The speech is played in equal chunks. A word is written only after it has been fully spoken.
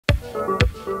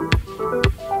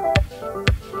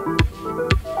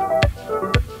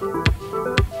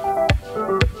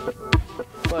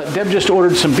Deb just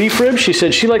ordered some beef ribs. She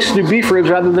said she likes to do beef ribs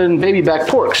rather than baby back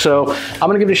pork, so I'm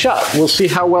gonna give it a shot. We'll see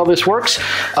how well this works.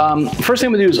 First thing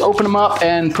I'm gonna do is open them up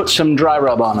and put some dry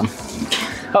rub on them.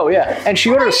 Oh yeah, and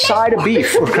she ordered a side of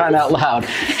beef, for crying out loud.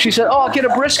 She said, oh, I'll get a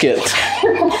brisket.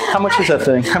 How much is that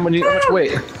thing? How much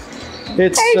weight?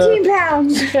 It's 18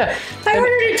 pounds. Yeah. I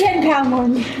ordered a 10-pound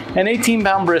one. An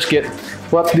 18-pound brisket.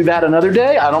 We'll have to do that another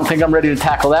day. I don't think I'm ready to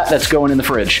tackle that. That's going in the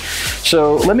fridge.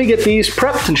 So let me get these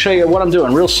prepped and show you what I'm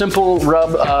doing. Real simple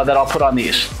rub that I'll put on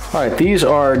these. All right, these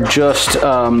are just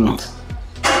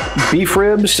beef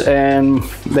ribs, and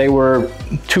they were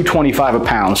 $2.25 a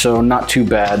pound, so not too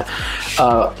bad.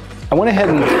 I went ahead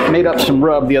and made up some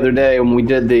rub the other day when we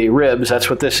did the ribs. That's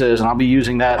what this is, and I'll be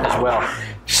using that as well.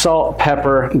 Salt,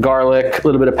 pepper, garlic, a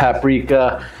little bit of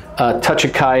paprika, a touch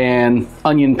of cayenne,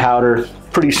 onion powder.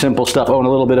 Pretty simple stuff. Oh, and a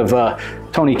little bit of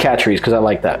Tony Cacheries, because I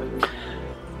like that.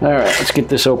 All right, let's get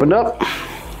this opened up.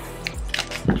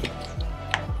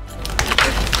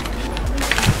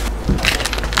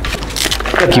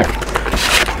 Thank you.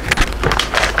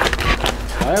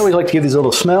 I always like to give these a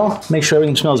little smell, make sure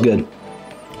everything smells good.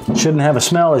 Shouldn't have a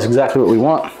smell, is exactly what we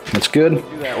want. That's good.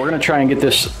 We're gonna try and get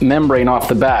this membrane off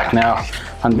the back. Now,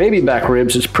 on baby back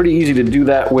ribs, it's pretty easy to do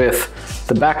that with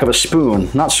the back of a spoon.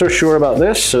 Not so sure about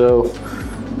this, so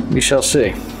we shall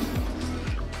see.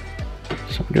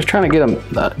 So I'm just trying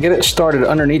to get it started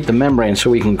underneath the membrane so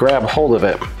we can grab hold of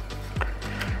it.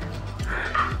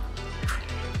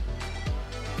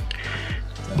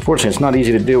 Unfortunately, it's not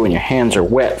easy to do when your hands are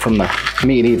wet from the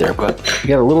meat either, but you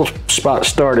got a little spot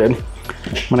started.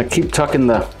 I'm gonna keep tucking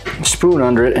the spoon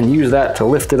under it and use that to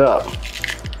lift it up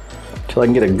until I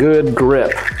can get a good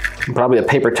grip, and probably a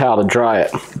paper towel to dry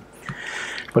it.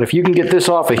 But if you can get this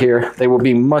off of here, they will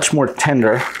be much more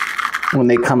tender when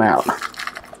they come out.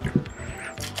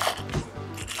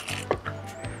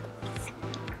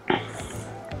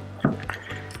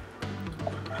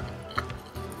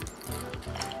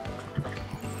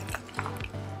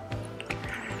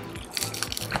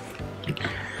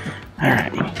 All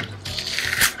right.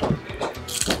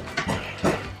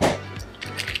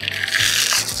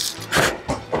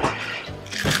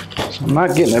 So I'm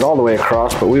not getting it all the way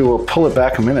across, but we will pull it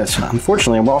back a minute.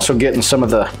 Unfortunately, I'm also getting some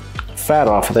of the fat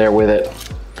off there with it.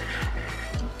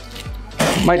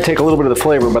 Might take a little bit of the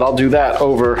flavor, but I'll do that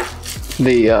over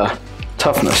the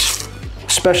toughness,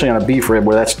 especially on a beef rib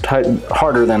where that's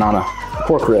harder than on a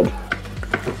pork rib.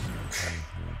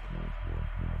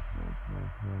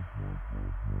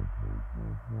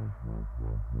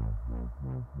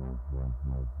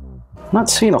 I'm not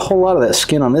seeing a whole lot of that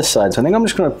skin on this side, so I think I'm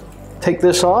just going to take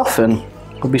this off and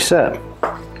we'll be set.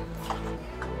 All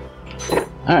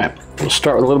right, we'll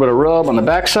start with a little bit of rub on the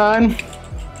back side.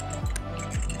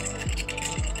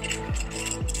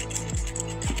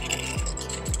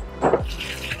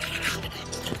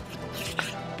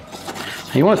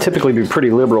 You want to typically be pretty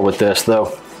liberal with this,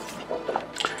 though.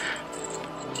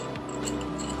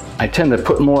 I tend to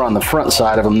put more on the front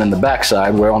side of them than the back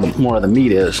side, where all more of the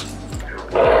meat is.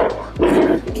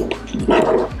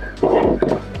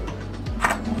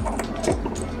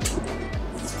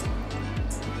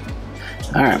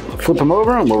 All right, flip them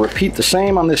over and we'll repeat the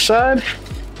same on this side.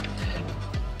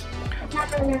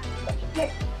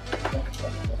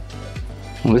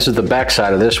 Well, this is the back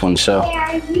side of this one, so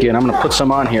again, I'm going to put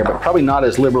some on here, but probably not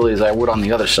as liberally as I would on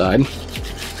the other side.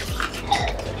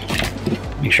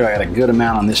 Make sure I got a good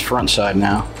amount on this front side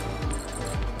now.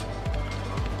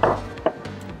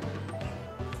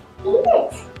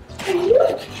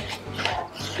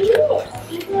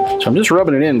 So I'm just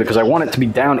rubbing it in because I want it to be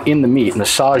down in the meat,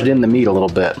 massaged in the meat a little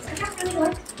bit.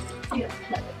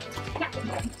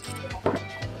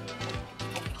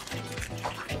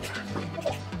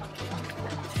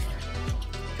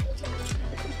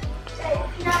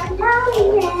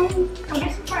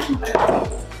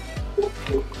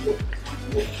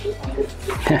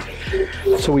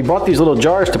 So we bought these little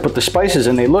jars to put the spices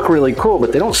in. They look really cool,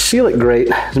 but they don't seal it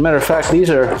great. As a matter of fact, these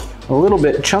are a little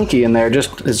bit chunky in there.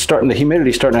 Just it's starting, the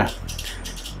humidity's starting to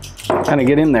kind of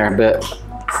get in there a bit.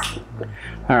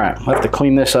 All right, we'll have to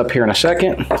clean this up here in a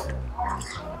second.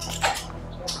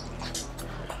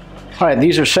 All right,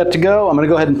 these are set to go. I'm going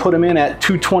to go ahead and put them in at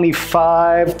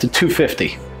 225 to 250.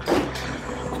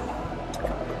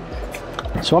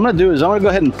 So what I'm going to do is I'm going to go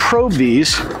ahead and probe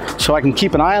these so I can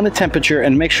keep an eye on the temperature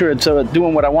and make sure it's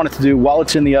doing what I want it to do while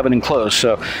it's in the oven and closed.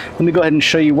 So let me go ahead and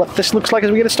show you what this looks like as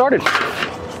we get it started.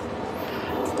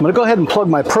 I'm going to go ahead and plug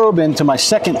my probe into my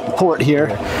second port here,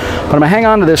 but I'm going to hang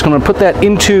on to this. I'm going to put that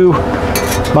into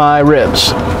my ribs.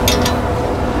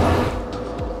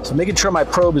 So making sure my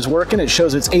probe is working, it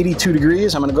shows it's 82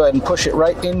 degrees. I'm going to go ahead and push it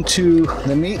right into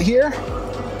the meat here.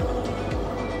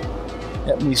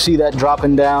 And we see that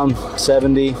dropping down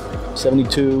 70,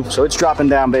 72. So it's dropping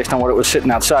down based on what it was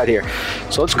sitting outside here.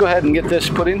 So let's go ahead and get this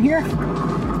put in here.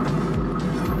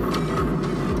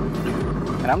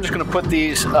 And I'm just going to put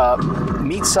these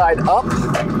meat side up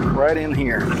right in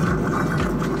here.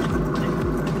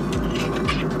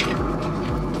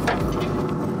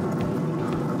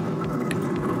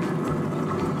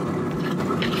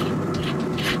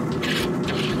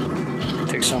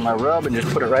 Take some of my rub and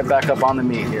just put it right back up on the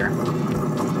meat here.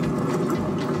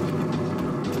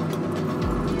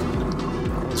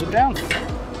 Close it down.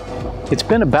 It's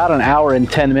been about an hour and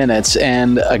 10 minutes,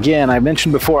 and again, I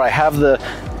mentioned before, I have the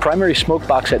primary smoke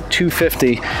box at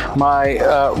 250. My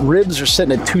ribs are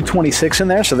sitting at 226 in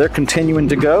there, so they're continuing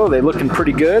to go. They're looking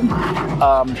pretty good.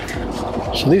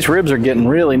 So these ribs are getting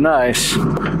really nice.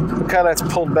 Look how that's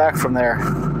pulled back from there.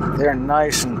 They're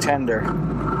nice and tender.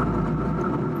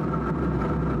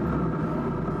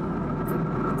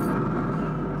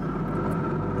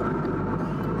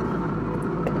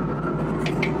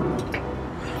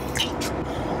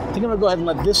 I think I'm gonna go ahead and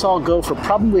let this all go for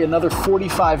probably another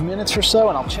 45 minutes or so,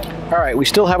 and I'll check. All right, we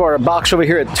still have our box over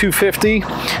here at 250.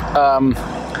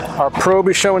 Our probe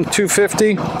is showing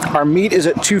 250. Our meat is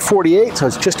at 248, so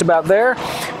it's just about there.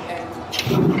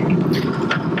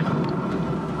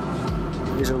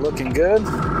 These are looking good.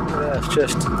 Yeah, it's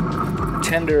just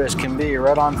tender as can be,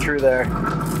 right on through there.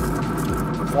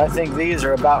 So I think these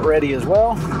are about ready as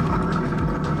well.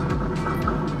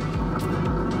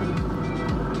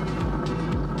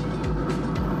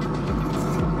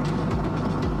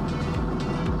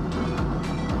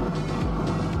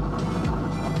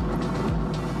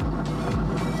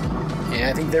 Yeah,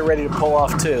 I think they're ready to pull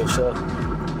off too, so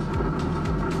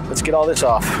let's get all this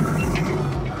off.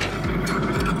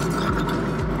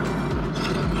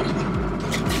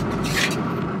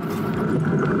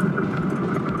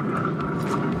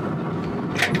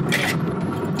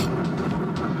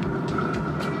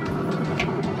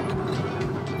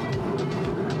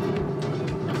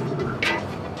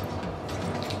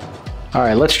 All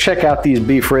right, let's check out these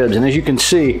beef ribs, and as you can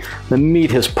see, the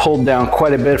meat has pulled down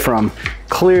quite a bit from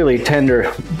clearly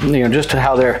tender, you know, just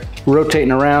how they're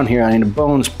rotating around here. I mean, the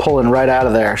bone's pulling right out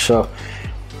of there, so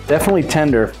definitely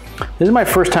tender. This is my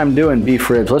first time doing beef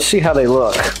ribs. Let's see how they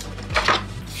look.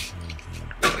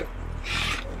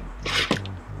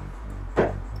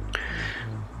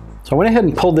 So I went ahead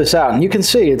and pulled this out, and you can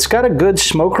see it's got a good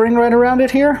smoke ring right around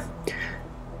it here.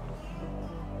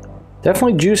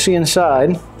 Definitely juicy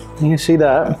inside. You can see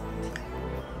that.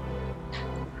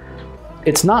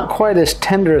 It's not quite as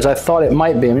tender as I thought it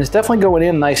might be. I mean, it's definitely going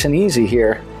in nice and easy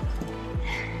here.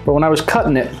 But when I was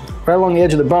cutting it, right along the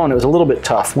edge of the bone, it was a little bit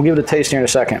tough. We'll give it a taste here in a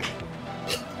second.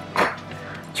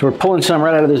 So we're pulling some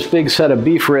right out of this big set of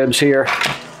beef ribs here.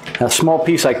 A small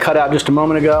piece I cut out just a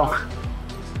moment ago.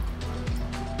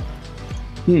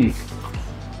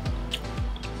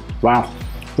 Wow.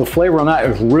 The flavor on that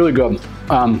is really good.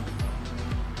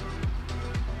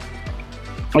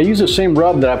 I use the same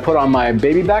rub that I put on my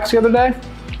baby backs the other day.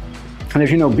 And as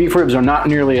you know, beef ribs are not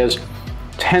nearly as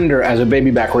tender as a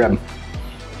baby back rib.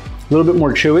 A little bit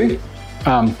more chewy,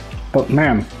 but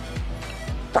man,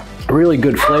 really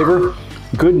good flavor,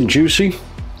 good and juicy.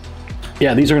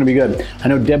 Yeah, these are gonna be good. I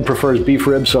know Deb prefers beef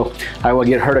ribs, so I will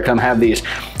get her to come have these.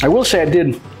 I will say I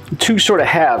did two sort of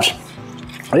halves.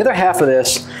 The other half of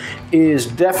this is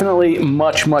definitely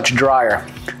much, much drier.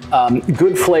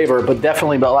 Good flavor, but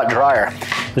definitely a lot drier.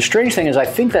 The strange thing is I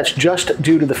think that's just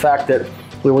due to the fact that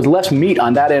there was less meat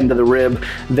on that end of the rib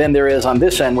than there is on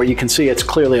this end, where you can see it's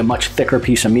clearly a much thicker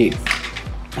piece of meat.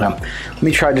 Let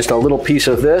me try just a little piece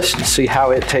of this and see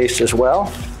how it tastes as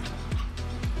well.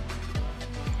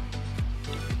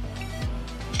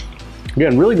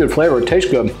 Again, really good flavor, it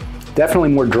tastes good. Definitely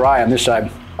more dry on this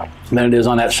side than it is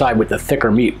on that side with the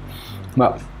thicker meat.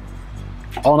 But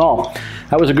all in all,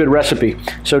 that was a good recipe.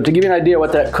 So to give you an idea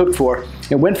what that cooked for,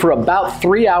 it went for about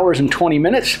 3 hours and 20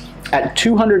 minutes at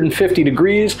 250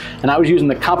 degrees, and I was using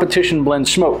the competition blend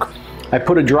smoke. I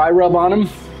put a dry rub on them.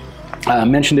 I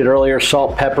mentioned it earlier,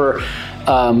 salt, pepper,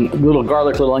 a little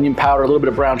garlic, little onion powder, a little bit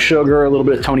of brown sugar, a little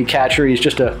bit of Tony Chachere's,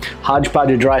 just a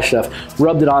hodgepodge of dry stuff.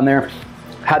 Rubbed it on there.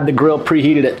 Had the grill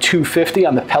preheated at 250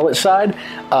 on the pellet side,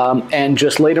 and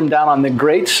just laid them down on the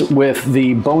grates with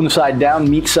the bone side down,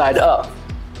 meat side up.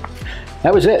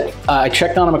 That was it. I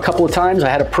checked on them a couple of times. I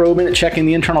had a probe in it checking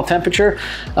the internal temperature.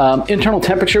 Internal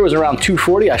temperature was around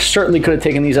 240. I certainly could have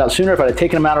taken these out sooner. If I'd have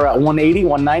taken them out around 180,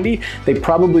 190, they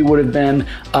probably would have been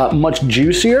much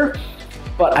juicier.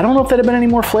 But I don't know if they'd have been any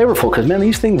more flavorful because, man,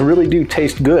 these things really do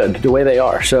taste good the way they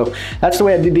are. So that's the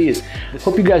way I did these.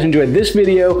 Hope you guys enjoyed this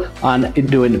video on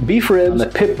doing beef ribs on the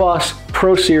PitBoss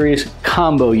Pro Series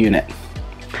combo unit.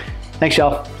 Thanks,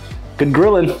 y'all. Good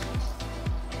grilling.